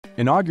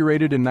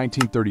Inaugurated in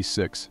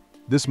 1936,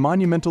 this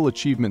monumental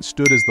achievement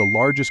stood as the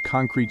largest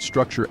concrete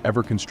structure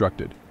ever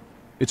constructed.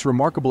 Its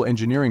remarkable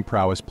engineering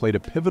prowess played a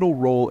pivotal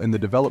role in the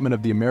development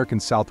of the American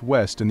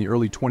Southwest in the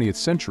early 20th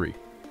century,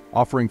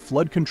 offering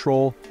flood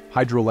control,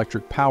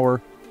 hydroelectric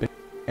power,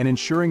 and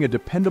ensuring a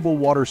dependable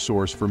water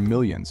source for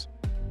millions.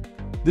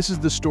 This is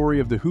the story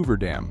of the Hoover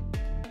Dam.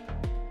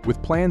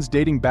 With plans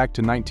dating back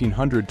to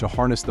 1900 to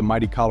harness the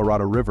mighty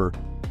Colorado River,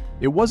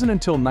 it wasn't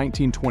until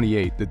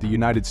 1928 that the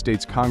United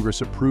States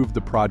Congress approved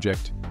the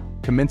project,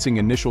 commencing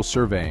initial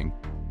surveying.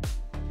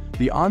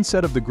 The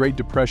onset of the Great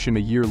Depression a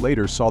year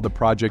later saw the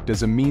project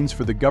as a means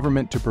for the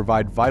government to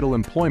provide vital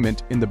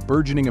employment in the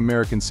burgeoning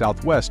American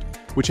Southwest,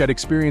 which had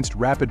experienced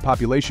rapid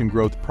population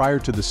growth prior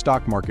to the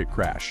stock market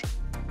crash.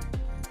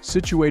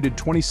 Situated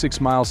 26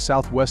 miles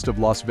southwest of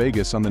Las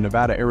Vegas on the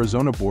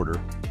Nevada-Arizona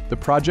border, the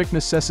project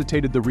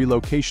necessitated the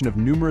relocation of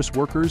numerous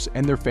workers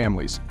and their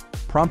families,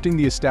 prompting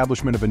the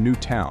establishment of a new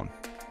town.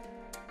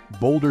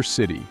 Boulder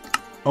City,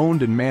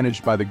 owned and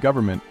managed by the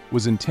government,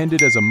 was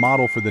intended as a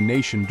model for the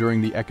nation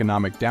during the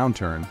economic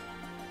downturn.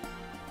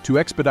 To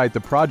expedite the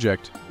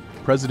project,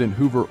 President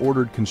Hoover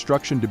ordered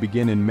construction to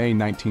begin in May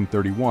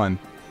 1931,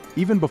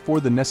 even before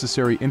the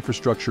necessary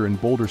infrastructure in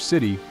Boulder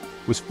City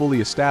was fully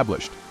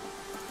established.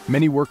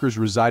 Many workers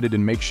resided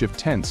in makeshift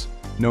tents,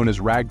 known as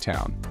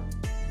Ragtown.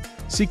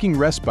 Seeking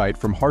respite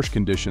from harsh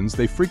conditions,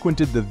 they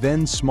frequented the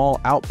then small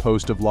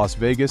outpost of Las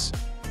Vegas,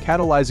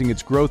 catalyzing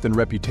its growth and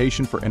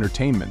reputation for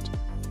entertainment.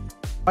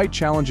 Despite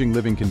challenging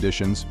living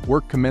conditions,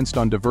 work commenced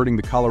on diverting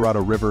the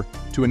Colorado River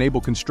to enable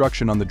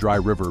construction on the dry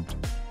river.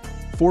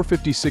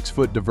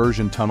 456-foot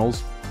diversion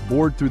tunnels,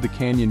 bored through the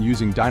canyon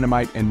using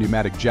dynamite and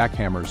pneumatic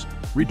jackhammers,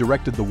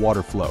 redirected the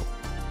water flow.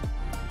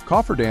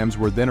 Cofferdams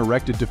were then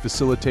erected to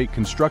facilitate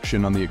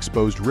construction on the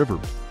exposed river.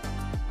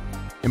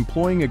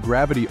 Employing a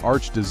gravity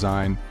arch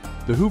design,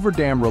 the Hoover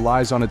Dam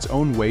relies on its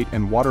own weight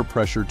and water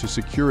pressure to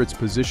secure its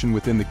position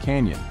within the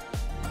canyon.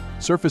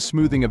 Surface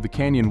smoothing of the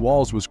canyon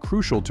walls was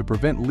crucial to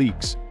prevent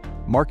leaks,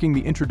 marking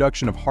the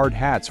introduction of hard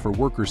hats for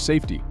worker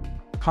safety.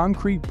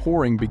 Concrete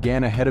pouring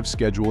began ahead of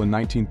schedule in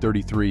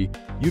 1933,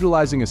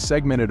 utilizing a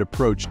segmented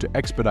approach to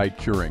expedite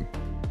curing.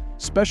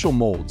 Special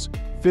molds,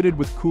 fitted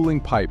with cooling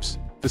pipes,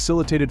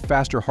 facilitated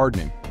faster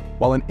hardening,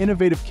 while an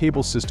innovative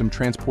cable system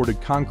transported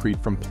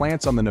concrete from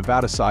plants on the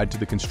Nevada side to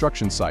the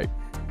construction site.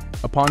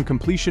 Upon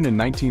completion in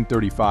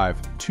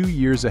 1935, 2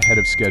 years ahead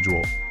of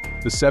schedule,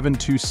 the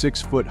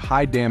 726-foot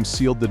high dam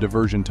sealed the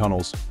diversion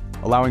tunnels,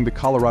 allowing the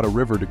Colorado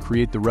River to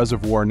create the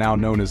reservoir now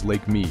known as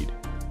Lake Mead.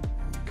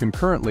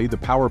 Concurrently, the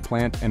power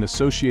plant and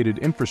associated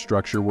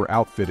infrastructure were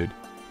outfitted,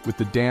 with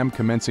the dam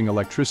commencing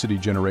electricity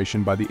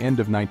generation by the end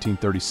of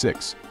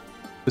 1936.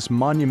 This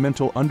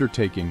monumental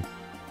undertaking,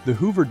 the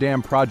Hoover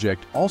Dam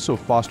project, also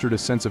fostered a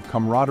sense of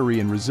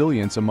camaraderie and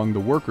resilience among the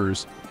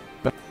workers,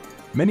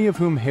 many of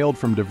whom hailed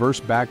from diverse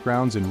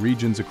backgrounds and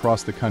regions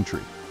across the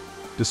country.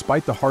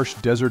 Despite the harsh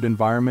desert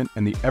environment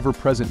and the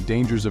ever-present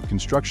dangers of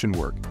construction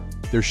work,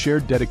 their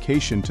shared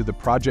dedication to the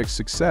project's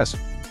success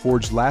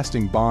forged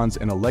lasting bonds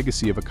and a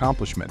legacy of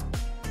accomplishment.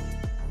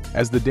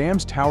 As the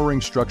dam's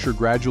towering structure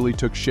gradually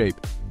took shape,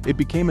 it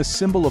became a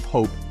symbol of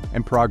hope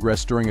and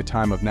progress during a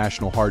time of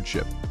national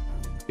hardship.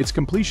 Its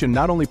completion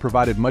not only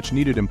provided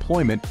much-needed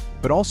employment,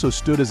 but also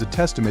stood as a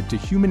testament to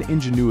human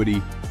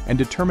ingenuity and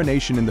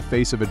determination in the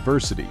face of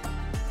adversity.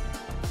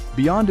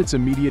 Beyond its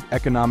immediate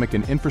economic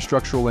and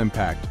infrastructural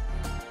impact,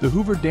 the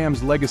Hoover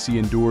Dam's legacy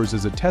endures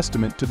as a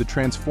testament to the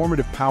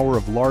transformative power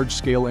of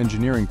large-scale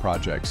engineering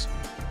projects.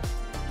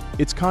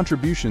 Its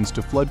contributions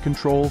to flood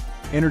control,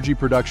 energy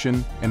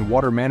production, and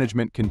water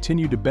management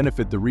continue to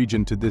benefit the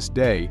region to this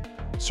day,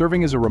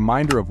 serving as a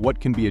reminder of what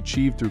can be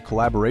achieved through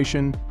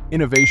collaboration,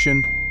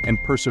 innovation, and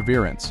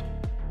perseverance.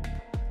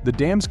 The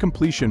dam's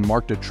completion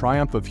marked a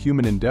triumph of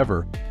human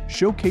endeavor,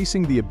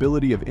 showcasing the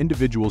ability of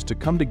individuals to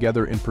come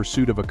together in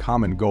pursuit of a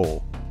common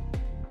goal.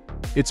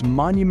 Its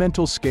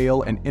monumental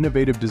scale and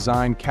innovative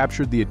design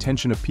captured the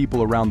attention of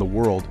people around the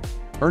world,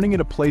 earning it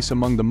a place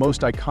among the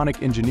most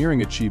iconic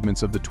engineering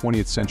achievements of the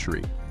 20th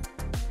century.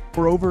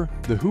 Moreover,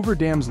 the Hoover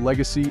Dam's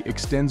legacy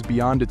extends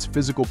beyond its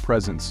physical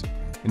presence,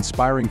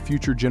 inspiring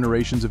future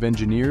generations of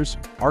engineers,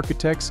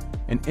 architects,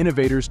 and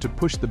innovators to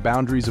push the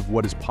boundaries of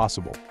what is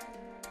possible.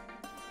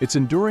 Its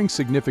enduring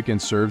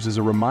significance serves as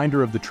a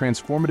reminder of the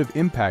transformative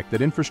impact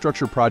that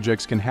infrastructure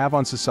projects can have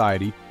on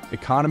society,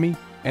 economy,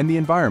 and the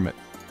environment.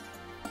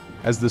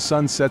 As the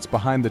sun sets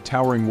behind the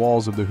towering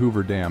walls of the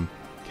Hoover Dam,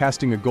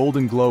 casting a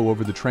golden glow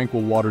over the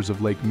tranquil waters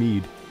of Lake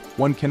Mead,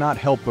 one cannot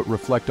help but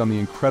reflect on the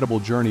incredible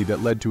journey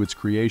that led to its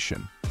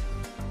creation.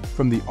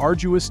 From the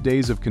arduous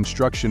days of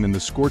construction in the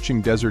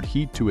scorching desert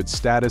heat to its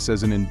status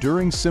as an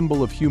enduring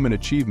symbol of human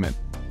achievement,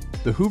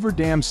 the Hoover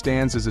Dam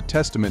stands as a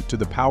testament to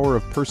the power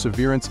of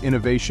perseverance,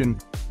 innovation,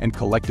 and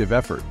collective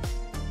effort.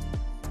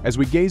 As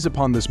we gaze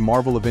upon this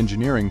marvel of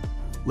engineering,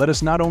 let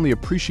us not only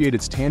appreciate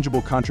its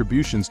tangible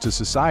contributions to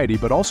society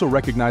but also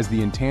recognize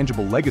the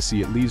intangible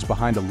legacy it leaves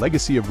behind, a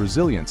legacy of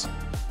resilience,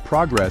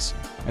 progress,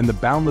 and the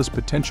boundless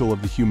potential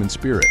of the human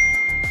spirit.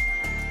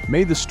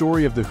 May the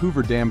story of the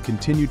Hoover Dam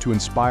continue to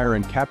inspire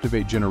and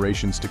captivate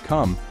generations to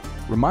come,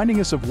 reminding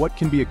us of what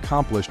can be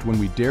accomplished when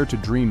we dare to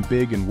dream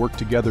big and work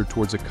together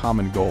towards a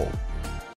common goal.